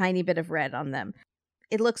a tiny bit of red on them.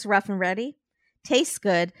 It looks rough and ready. Tastes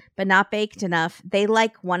good, but not baked enough. They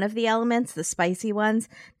like one of the elements, the spicy ones.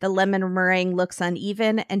 The lemon meringue looks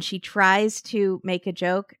uneven, and she tries to make a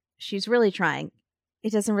joke. She's really trying.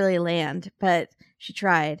 It doesn't really land, but she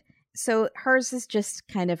tried. So hers is just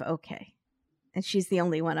kind of okay. And she's the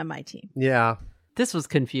only one on my team. Yeah. This was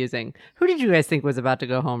confusing. Who did you guys think was about to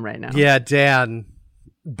go home right now? Yeah, Dan.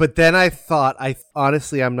 But then I thought,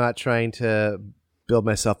 honestly, I'm not trying to build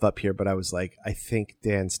myself up here, but I was like, I think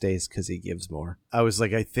Dan stays because he gives more. I was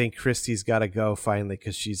like, I think Christy's got to go finally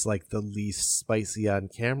because she's like the least spicy on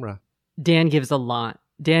camera. Dan gives a lot.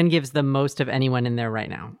 Dan gives the most of anyone in there right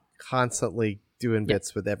now. Constantly doing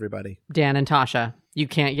bits with everybody. Dan and Tasha. You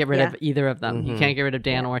can't get rid of either of them. Mm-hmm. You can't get rid of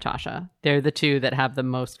Dan or Tasha. They're the two that have the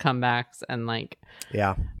most comebacks and like...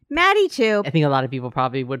 Yeah. Maddie too. I think a lot of people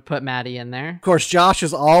probably would put Maddie in there. Of course, Josh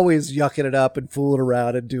is always yucking it up and fooling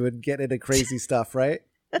around and getting into crazy stuff, right?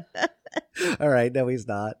 All right, no, he's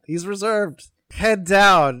not. He's reserved. Head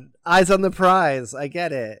down, eyes on the prize. I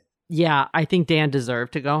get it. Yeah, I think Dan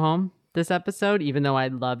deserved to go home this episode, even though I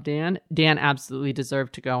love Dan. Dan absolutely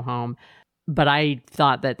deserved to go home. But I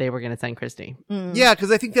thought that they were going to send Christy. Mm. Yeah,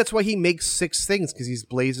 because I think that's why he makes 6 things, because he's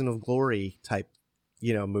Blazon of Glory type,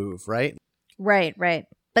 move, right? Right.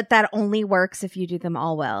 But that only works if you do them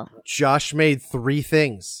all well. Josh made 3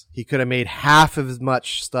 things. He could have made half as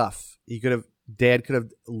much stuff. Dad could have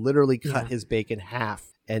literally cut his bake in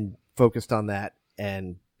half and focused on that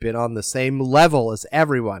and been on the same level as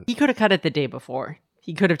everyone. He could have cut it the day before.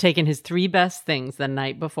 He could have taken his 3 best things the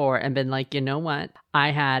night before and been like, you know what? I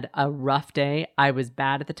had a rough day. I was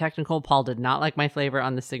bad at the technical. Paul did not like my flavor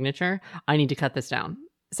on the signature. I need to cut this down.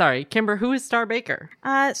 Sorry, Kimber, who is Star Baker?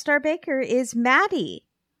 Star Baker is Maddie.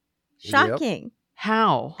 Shocking. Yep.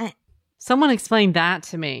 How? Someone explain that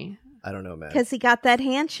to me. I don't know, man. Because he got that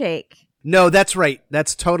handshake. No, that's right.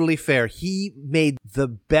 That's totally fair. He made the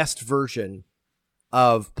best version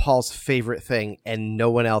of Paul's favorite thing, and no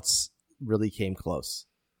one else really came close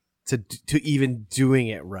to even doing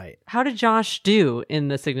it right. How did Josh do in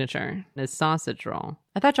the signature, his sausage roll?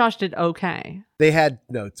 I thought Josh did okay. They had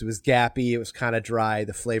notes. It was gappy. It was kind of dry.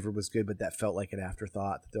 The flavor was good, but that felt like an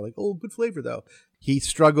afterthought. They're like, oh, good flavor, though. He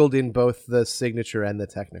struggled in both the signature and the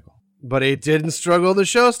technical. But he didn't struggle the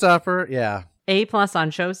showstopper. Yeah. A+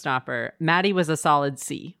 on showstopper. Maddie was a solid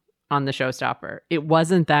C on the showstopper. It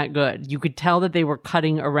wasn't that good. You could tell that they were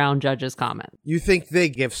cutting around judges' comment. You think they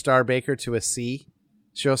give Star Baker to a C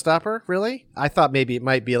showstopper? Really? I thought maybe it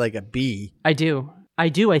might be like a B. I do.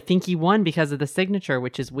 I think he won because of the signature,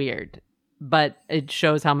 which is weird. But it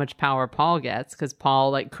shows how much power Paul gets, because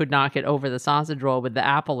Paul could not get over the sausage roll with the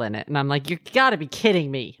apple in it. And I'm like, you gotta be kidding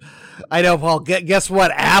me. I know, Paul. Guess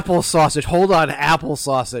what? Apple sausage. Hold on, apple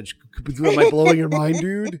sausage. Am I blowing your mind,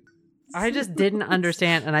 dude? I just didn't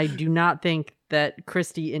understand, and I do not think that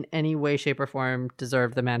Christy in any way, shape, or form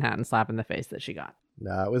deserved the Manhattan slap in the face that she got.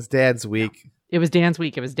 No, it was Dan's week. It was Dan's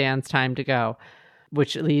week. It was Dan's time to go,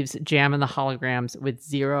 which leaves Jam and the Holograms with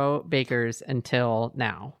 0 bakers until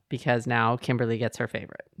now, because now Kimberly gets her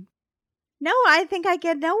favorite. No, I think I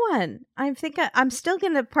get no one. I'm still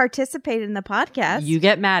going to participate in the podcast. You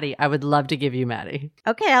get Maddie. I would love to give you Maddie.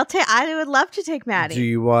 Okay, I would love to take Maddie. Do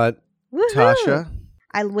you want Woohoo! Tasha?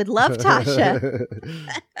 I would love Tasha.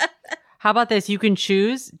 How about this? You can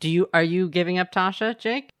choose. Are you giving up Tasha,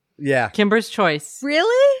 Jake? Yeah. Kimber's choice.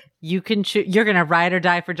 Really? You can choose. You're going to ride or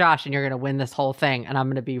die for Josh, and you're going to win this whole thing, and I'm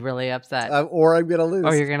going to be really upset. Or I'm going to lose.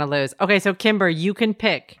 Or you're going to lose. Okay, so Kimber, you can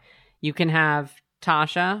pick. You can have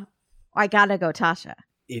Tasha. I gotta go Tasha.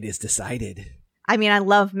 It is decided. I mean, I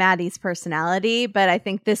love Maddie's personality, but I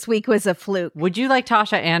think this week was a fluke. Would you like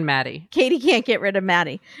Tasha and Maddie? Katie can't get rid of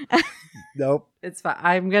Maddie. Nope. It's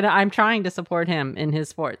fine. I'm trying to support him in his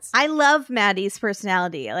sports. I love Maddie's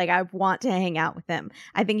personality. Like, I want to hang out with him.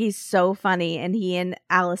 I think he's so funny, and he and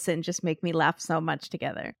Allison just make me laugh so much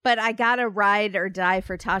together. But I gotta ride or die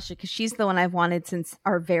for Tasha, because she's the one I've wanted since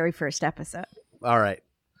our very first episode. All right.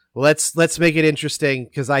 Well, let's make it interesting,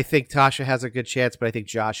 because I think Tasha has a good chance, but I think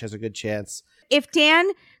Josh has a good chance. If Dan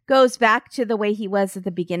goes back to the way he was at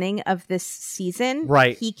the beginning of this season,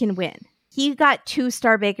 right, he can win. He got 2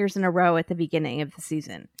 Star Bakers in a row at the beginning of the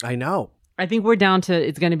season. I know. I think we're down to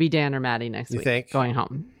it's going to be Dan or Maddie next week. You think? Going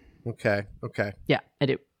home. Okay. Yeah, I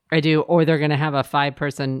do. Or they're going to have a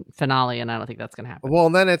 5-person finale, and I don't think that's going to happen. Well,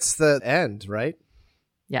 and then it's the end, right?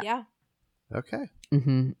 Yeah. Okay.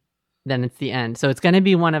 Mm-hmm. Then it's the end. So it's going to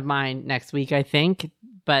be one of mine next week, I think.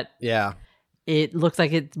 But yeah, it looks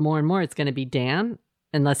like it's more and more it's going to be Dan,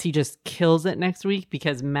 unless he just kills it next week,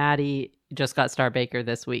 because Maddie just got Star Baker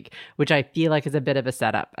this week, which I feel like is a bit of a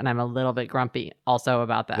setup, and I'm a little bit grumpy also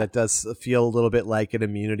about that. That does feel a little bit like an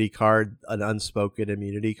immunity card, an unspoken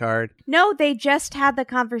immunity card. No, they just had the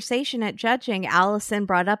conversation at judging. Allison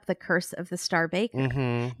brought up the curse of the Star Baker.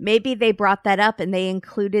 Mm-hmm. Maybe they brought that up and they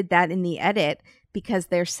included that in the edit because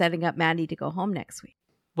they're setting up Maddie to go home next week.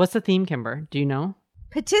 What's the theme, Kimber? Do you know?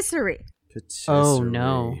 Patisserie. Oh,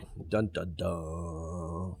 no. Dun, dun,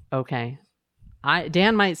 dun. Okay.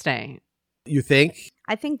 Dan might stay. You think?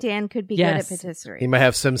 I think Dan could be good at patisserie. He might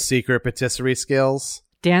have some secret patisserie skills.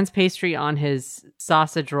 Dan's pastry on his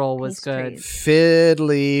sausage roll was good.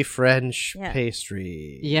 Fiddly French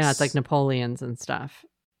pastries. Yeah, it's like Napoleon's and stuff.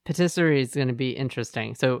 Patisserie is going to be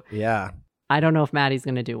interesting. So yeah, I don't know if Maddie's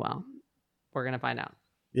going to do well. We're going to find out.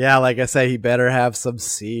 Yeah, like I say, he better have some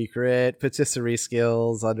secret patisserie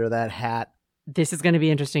skills under that hat. This is going to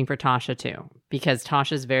be interesting for Tasha, too, because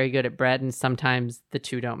Tasha's very good at bread, and sometimes the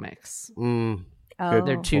two don't mix.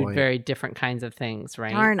 They're two very different kinds of things,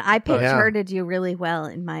 right? Darn, I picked her to do really well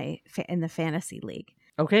in the fantasy league.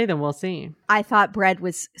 Okay, then we'll see. I thought bread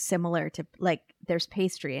was similar to, like, there's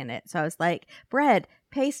pastry in it. So I was like, bread,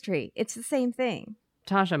 pastry, it's the same thing.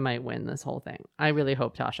 Tasha might win this whole thing. I really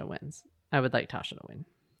hope Tasha wins. I would like Tasha to win.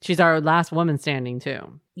 She's our last woman standing,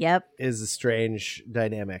 too. Yep. Is a strange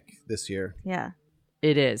dynamic this year. Yeah.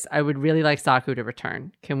 It is. I would really like Saku to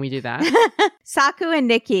return. Can we do that? Saku and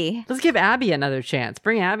Nikki. Let's give Abby another chance.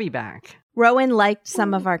 Bring Abby back. Rowan liked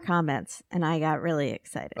some of our comments, and I got really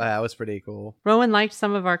excited. That was pretty cool. Rowan liked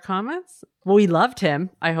some of our comments? Well, we loved him.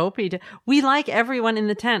 I hope he did. We like everyone in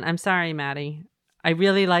the tent. I'm sorry, Maddie. I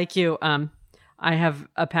really like you. I have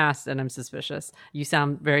a past and I'm suspicious. You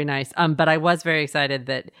sound very nice. But I was very excited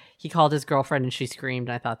that he called his girlfriend and she screamed.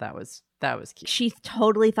 I thought that was cute. She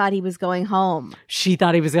totally thought he was going home. She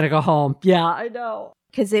thought he was going to go home. Yeah, I know.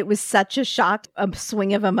 Because it was such a shock, a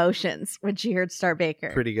swing of emotions when she heard Star Baker.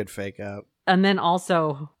 Pretty good fake out. And then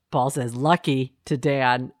also Paul says lucky to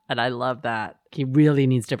Dan. And I love that. He really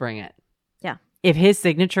needs to bring it. Yeah. If his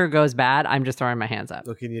signature goes bad, I'm just throwing my hands up.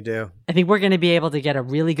 What can you do? I think we're going to be able to get a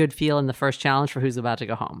really good feel in the first challenge for who's about to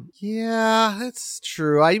go home. Yeah, that's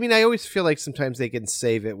true. I mean, I always feel like sometimes they can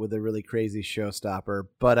save it with a really crazy showstopper,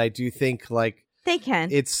 but I do think like they can.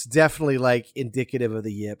 It's definitely like indicative of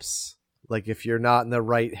the yips. Like if you're not in the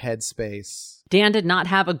right headspace. Dan did not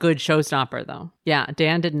have a good showstopper, though. Yeah,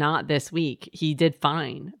 Dan did not this week. He did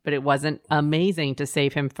fine, but it wasn't amazing to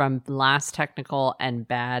save him from last technical and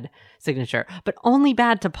bad signature. But only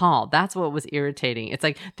bad to Paul. That's what was irritating. It's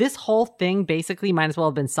like this whole thing basically might as well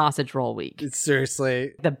have been sausage roll week.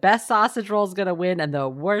 Seriously. The best sausage roll is going to win and the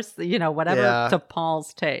worst, whatever to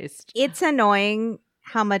Paul's taste. It's annoying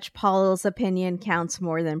how much Paul's opinion counts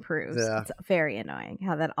more than Prue's. Yeah. It's very annoying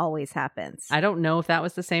how that always happens. I don't know if that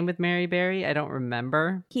was the same with Mary Berry. I don't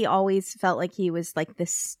remember. He always felt like he was like the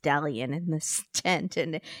stallion in the tent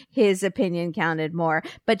and his opinion counted more.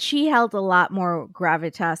 But she held a lot more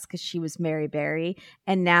gravitas because she was Mary Berry.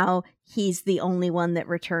 And now he's the only one that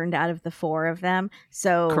returned out of the four of them.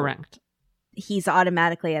 So correct. He's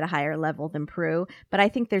automatically at a higher level than Prue. But I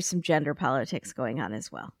think there's some gender politics going on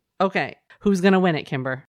as well. Okay. Who's going to win it,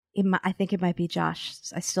 Kimber? I think it might be Josh.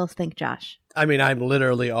 I still think Josh. I mean, I'm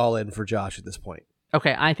literally all in for Josh at this point.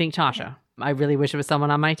 Okay, I think Tasha. I really wish it was someone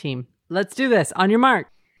on my team. Let's do this. On your mark.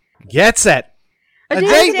 Get set. A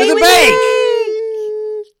date with a bake.